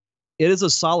is a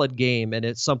solid game, and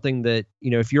it's something that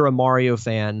if you're a Mario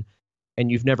fan and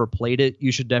you've never played it,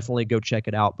 you should definitely go check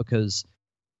it out because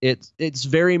it's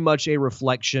very much a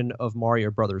reflection of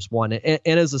Mario Brothers 1. And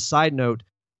as a side note,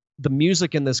 the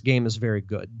music in this game is very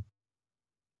good.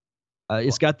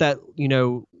 It's got that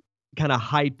kind of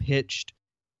high pitched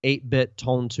 8-bit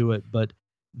tone to it, but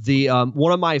the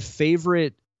one of my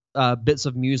favorite bits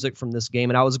of music from this game,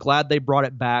 and I was glad they brought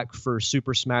it back for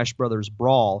Super Smash Bros.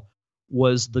 Brawl,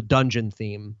 was the dungeon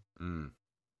theme.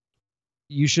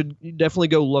 You should definitely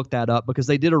go look that up because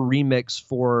they did a remix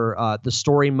for the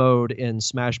story mode in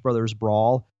Smash Bros.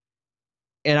 Brawl.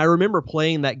 And I remember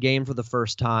playing that game for the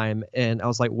first time, and I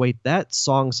was like, wait, that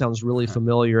song sounds really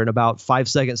familiar. And about 5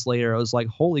 seconds later, I was like,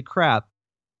 holy crap,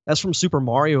 that's from Super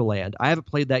Mario Land. I haven't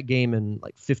played that game in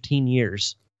like 15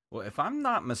 years. Well, if I'm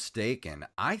not mistaken,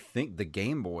 I think the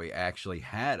Game Boy actually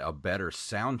had a better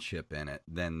sound chip in it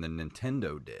than the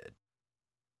Nintendo did.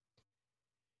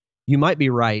 You might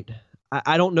be right.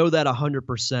 I don't know that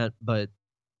 100%, but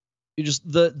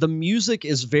the music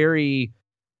is very...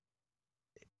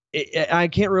 I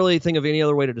can't really think of any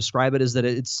other way to describe it, is that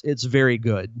it's very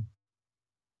good.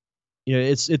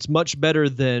 It's much better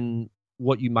than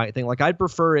what you might think. Like, I'd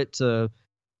prefer it to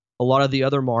a lot of the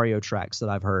other Mario tracks that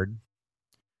I've heard.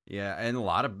 Yeah, and a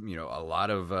lot of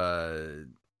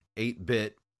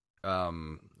 8-bit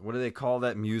what do they call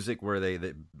that music where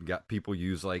they got people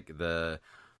use like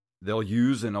they'll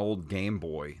use an old Game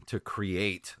Boy to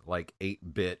create like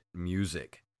 8-bit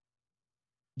music.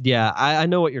 Yeah, I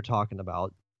know what you're talking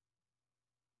about.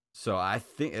 So I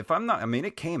think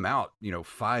it came out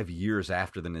 5 years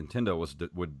after the Nintendo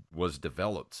was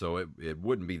developed, so it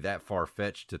wouldn't be that far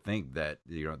fetched to think that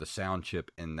the sound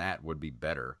chip in that would be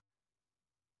better.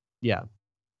 Yeah,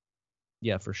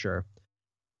 for sure.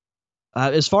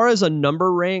 As far as a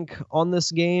number rank on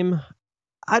this game,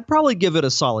 I'd probably give it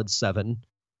a solid 7.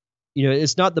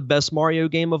 It's not the best Mario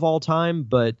game of all time,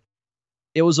 but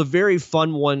it was a very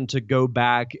fun one to go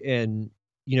back and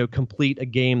complete a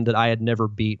game that I had never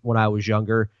beat when I was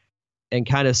younger, and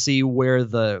kind of see where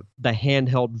the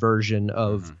handheld version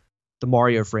of the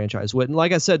Mario franchise went. And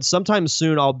like I said, sometime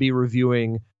soon I'll be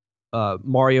reviewing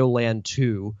Mario Land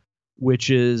 2, which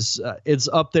is it's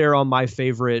up there on my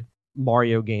favorite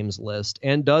Mario games list,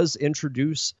 and does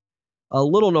introduce a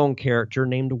little known character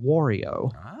named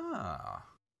Wario. I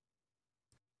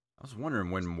was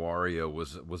wondering when Wario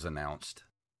was announced.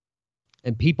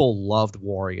 And people loved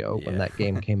Wario when that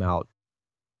game came out.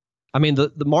 I mean,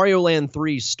 the Mario Land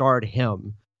 3 starred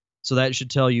him, so that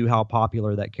should tell you how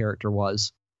popular that character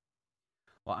was.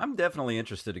 Well, I'm definitely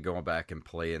interested in going back and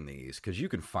playing these, because you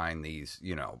can find these,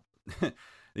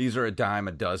 these are a dime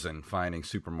a dozen, finding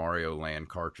Super Mario Land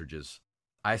cartridges.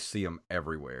 I see them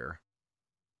everywhere.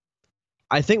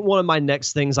 I think one of my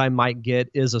next things I might get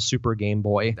is a Super Game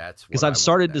Boy. That's because I've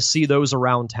started to see those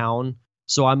around town,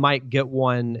 so I might get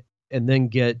one and then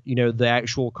get the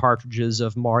actual cartridges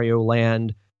of Mario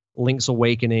Land, Link's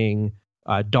Awakening,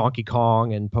 Donkey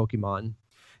Kong, and Pokemon.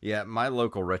 Yeah, my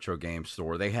local retro game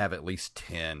store, they have at least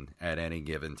 10 at any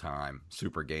given time,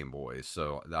 Super Game Boys.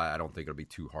 So I don't think it'll be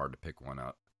too hard to pick one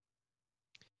up.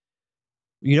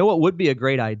 You know what would be a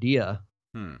great idea?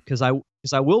 Hmm. Because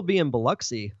I will be in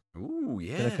Biloxi Ooh,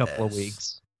 yes. in a couple of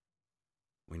weeks.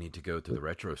 We need to go to the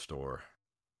retro store.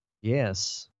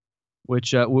 Yes.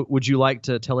 Which would you like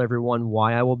to tell everyone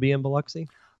why I will be in Biloxi?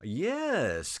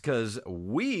 Yes, because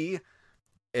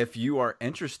if you are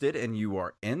interested and you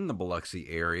are in the Biloxi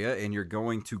area and you're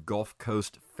going to Gulf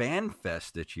Coast Fan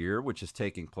Fest this year, which is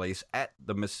taking place at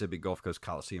the Mississippi Gulf Coast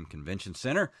Coliseum Convention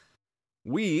Center,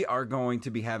 we are going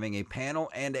to be having a panel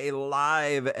and a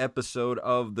live episode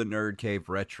of the Nerd Cave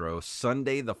Retro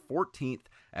Sunday the 14th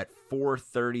at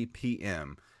 4:30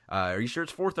 p.m. Are you sure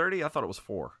it's 4:30? I thought it was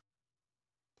 4.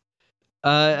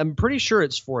 I'm pretty sure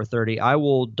it's 4:30. I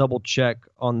will double check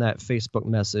on that Facebook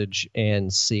message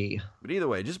and see. But either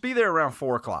way, just be there around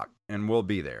 4 o'clock, and we'll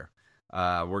be there.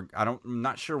 I'm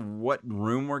not sure what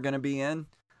room we're going to be in,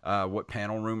 what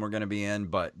panel room we're going to be in,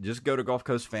 but just go to Gulf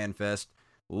Coast Fan Fest.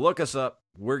 Look us up.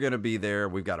 We're going to be there.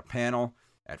 We've got a panel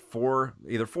at 4,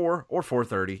 either 4 or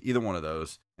 4:30, either one of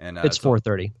those. And it's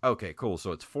 4:30. Okay, cool.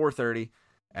 So it's 4:30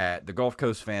 at the Gulf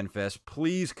Coast Fan Fest.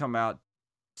 Please come out,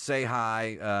 say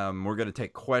hi. We're going to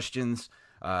take questions.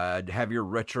 Have your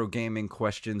retro gaming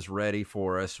questions ready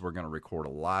for us. We're going to record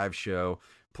a live show.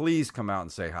 Please come out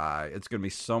and say hi. It's going to be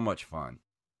so much fun.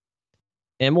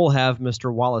 And we'll have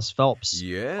Mr. Wallace Phelps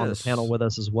on the panel with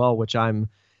us as well, which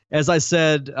as I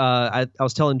said, I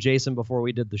was telling Jason before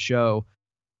we did the show,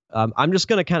 I'm just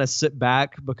going to kind of sit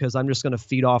back because I'm just going to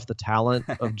feed off the talent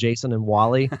of Jason and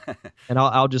Wally, and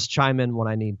I'll just chime in when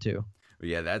I need to.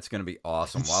 Yeah, that's going to be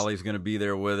awesome. Wally's going to be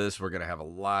there with us. We're going to have a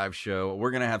live show.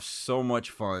 We're going to have so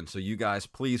much fun. So you guys,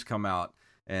 please come out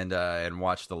and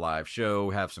watch the live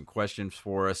show, have some questions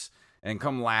for us, and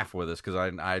come laugh with us because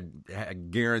I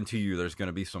guarantee you there's going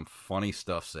to be some funny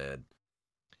stuff said.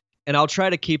 And I'll try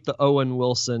to keep the Owen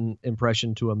Wilson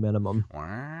impression to a minimum.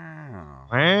 Wow.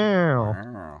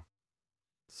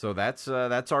 So that's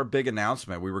our big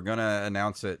announcement. We were going to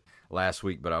announce it last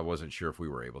week, but I wasn't sure if we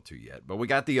were able to yet. But we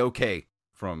got the okay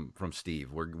from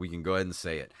Steve. We can go ahead and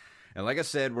say it. And like I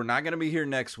said, we're not going to be here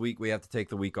next week. We have to take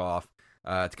the week off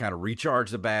to kind of recharge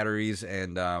the batteries.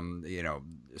 And,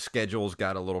 schedules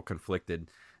got a little conflicted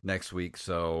next week.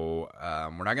 So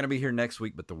we're not going to be here next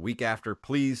week, but the week after,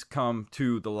 please come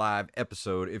to the live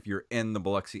episode if you're in the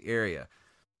Biloxi area.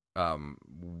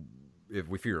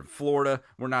 If you're in Florida,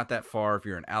 we're not that far. If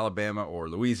you're in Alabama or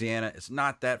Louisiana, it's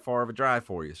not that far of a drive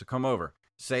for you. So come over,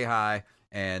 say hi,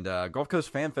 and Gulf Coast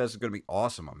Fan Fest is going to be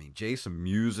awesome. I mean, Jason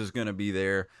Mewes is going to be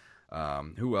there.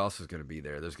 Who else is going to be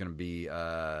there? There's going to be,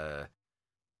 let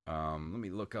me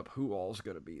look up who all's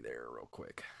going to be there real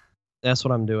quick. That's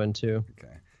what I'm doing too.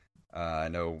 Okay. I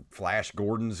know Flash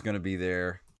Gordon's going to be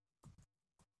there.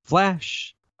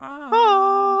 Flash.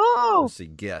 Oh. Let's see.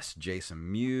 Guest Jason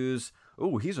Mewes.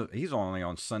 Oh, he's only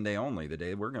on Sunday only, the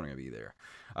day we're going to be there.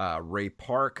 Ray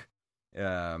Park,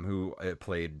 who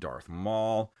played Darth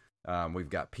Maul. We've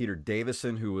got Peter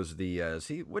Davison, who was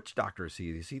which Doctor is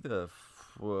he? Is he the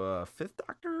 5th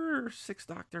Doctor or 6th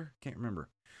Doctor? Can't remember.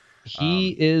 He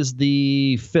is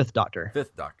the 5th Doctor.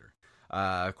 5th Doctor.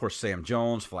 Of course, Sam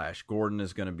Jones, Flash Gordon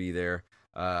is going to be there.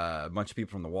 A bunch of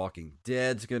people from The Walking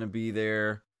Dead's going to be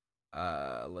there.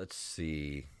 Let's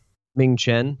see. Ming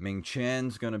Chen. Ming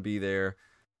Chen's going to be there.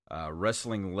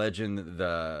 Wrestling legend,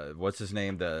 what's his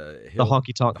name? The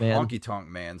Honky Tonk Man. Honky Tonk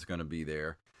Man's going to be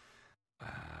there.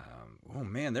 Oh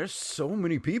man, there's so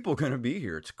many people going to be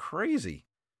here. It's crazy.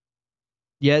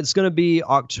 Yeah, it's going to be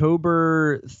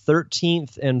October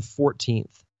 13th and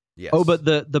 14th. Yes. Oh, but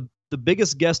the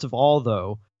biggest guest of all,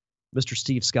 though, Mr.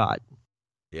 Steve Scott.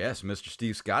 Yes, Mr.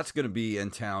 Steve Scott's going to be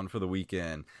in town for the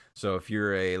weekend. So if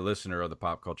you're a listener of the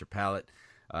Pop Culture Palette,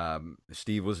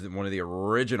 Steve was one of the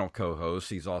original co-hosts.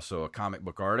 He's also a comic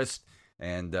book artist,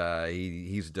 and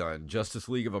he's done Justice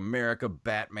League of America,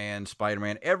 Batman,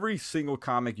 Spider-Man, every single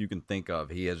comic you can think of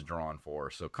he has drawn for.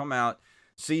 So come out,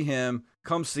 see him,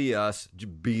 come see us,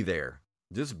 be there.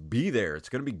 Just be there. It's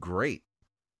going to be great.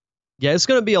 Yeah, it's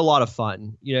going to be a lot of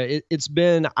fun.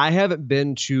 I haven't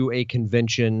been to a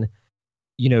convention,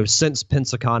 since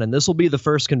Pensacon, and this will be the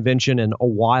first convention in a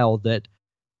while that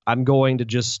I'm going to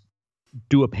just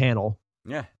do a panel.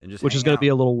 Yeah, and just which is going to be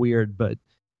a little weird, but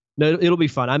no, it'll be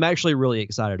fun. I'm actually really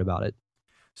excited about it.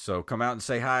 So come out and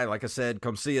say hi. Like I said,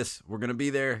 come see us. We're going to be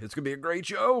there. It's going to be a great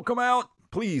show. Come out.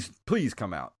 Please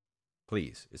come out.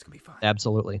 Please. It's going to be fun.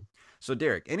 Absolutely. So,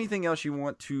 Derek, anything else you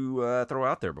want to throw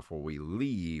out there before we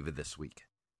leave this week?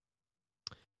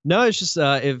 No, it's just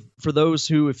if for those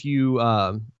who if you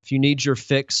need your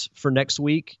fix for next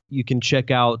week, you can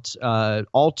check out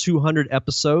all 200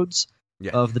 episodes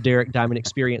of the Derek Diamond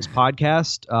Experience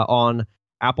podcast on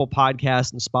Apple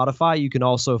Podcast and Spotify. You can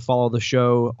also follow the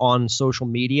show on social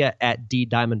media at D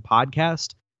Diamond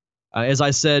Podcast. As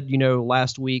I said,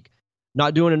 last week,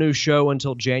 not doing a new show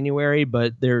until January,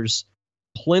 but there's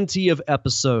plenty of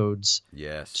episodes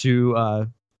to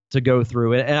go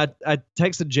through. And I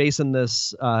texted Jason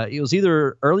this, it was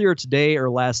either earlier today or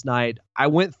last night. I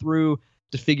went through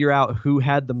to figure out who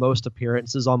had the most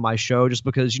appearances on my show, just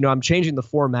because, I'm changing the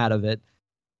format of it.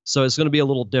 So it's going to be a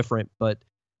little different. But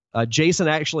Jason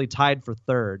actually tied for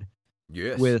third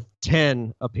with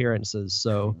 10 appearances.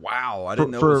 So wow, I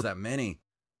didn't know it was that many.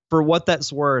 For what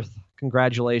that's worth,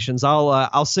 congratulations.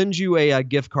 I'll send you a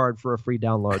gift card for a free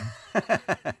download.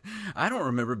 I don't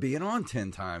remember being on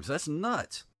 10 times. That's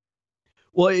nuts.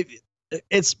 Well,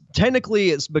 it's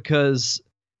because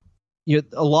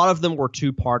a lot of them were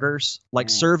two-parters. Like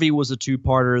Survey was a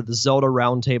two-parter. The Zelda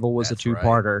Roundtable was a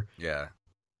two-parter. Right. Yeah.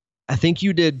 I think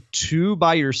you did 2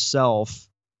 by yourself,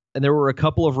 and there were a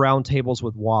couple of roundtables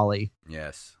with Wally.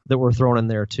 Yes. That were thrown in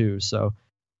there too. So,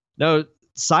 no.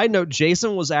 Side note: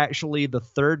 Jason was actually the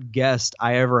 3rd guest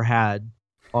I ever had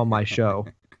on my show.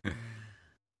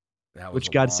 Which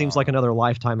seems like another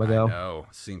lifetime ago. I know.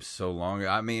 Seems so long.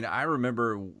 I mean, I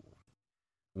remember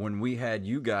when we had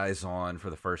you guys on for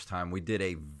the first time, we did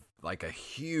a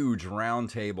huge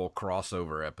roundtable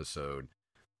crossover episode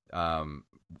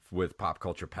with Pop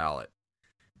Culture Palette.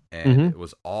 And it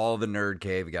was all the Nerd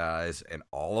Cave guys and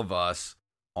all of us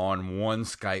on one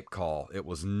Skype call. It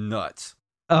was nuts.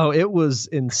 Oh, it was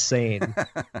insane.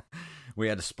 We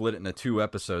had to split it into 2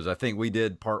 episodes. I think we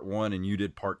did part 1 and you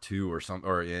did part 2 or something,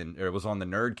 or it was on the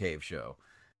Nerd Cave show,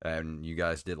 and you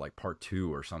guys did like part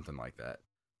 2 or something like that.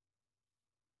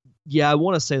 Yeah, I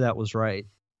want to say that was right.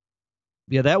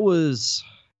 Yeah, that was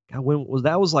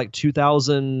like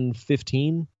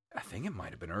 2015. I think it might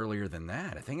have been earlier than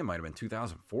that. I think it might have been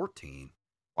 2014.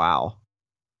 Wow,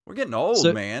 we're getting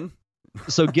old, man.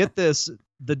 So get this.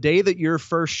 The day that your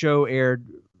first show aired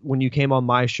when you came on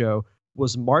my show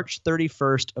was March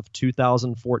 31st of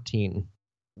 2014.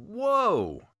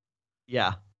 Whoa.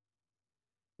 Yeah.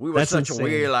 We were such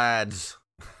wee lads.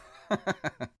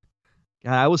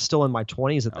 I was still in my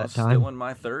 20s at that time. Still in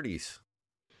my 30s.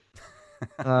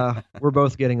 We're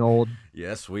both getting old.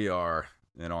 Yes, we are.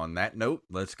 And on that note,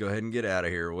 let's go ahead and get out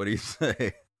of here. What do you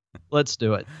say? Let's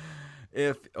do it.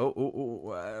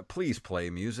 Please play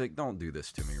music. Don't do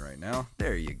this to me right now.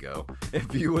 There you go.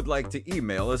 If you would like to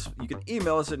email us, you can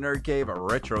email us at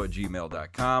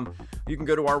nerdcaveretro@gmail.com. You can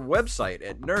go to our website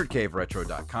at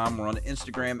nerdcaveretro.com. We're on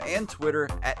Instagram and Twitter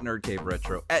at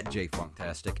nerdcaveretro, at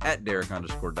jfunktastic, at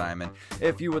Derek_Diamond.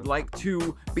 If you would like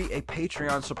to be a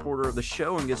Patreon supporter of the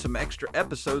show and get some extra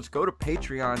episodes, go to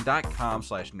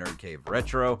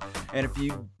patreon.com/nerdcaveretro. And if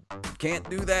you can't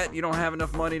do that, you don't have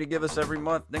enough money to give us every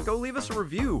month, then go leave us a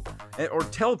review or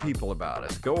tell people about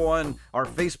us. Go on our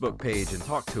Facebook page and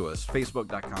talk to us,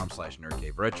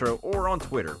 facebook.com/nerdcaveretro, or on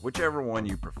Twitter, whichever one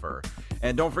you prefer.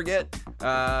 And don't forget,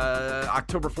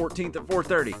 October 14th at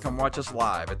 4:30, come watch us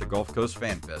live at the Gulf Coast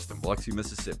Fan Fest in Biloxi,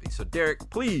 Mississippi. So Derek,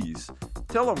 please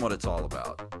tell them what it's all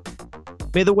about.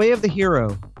 May the way of the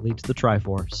hero lead to the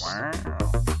Triforce. Wow.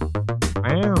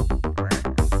 Wow.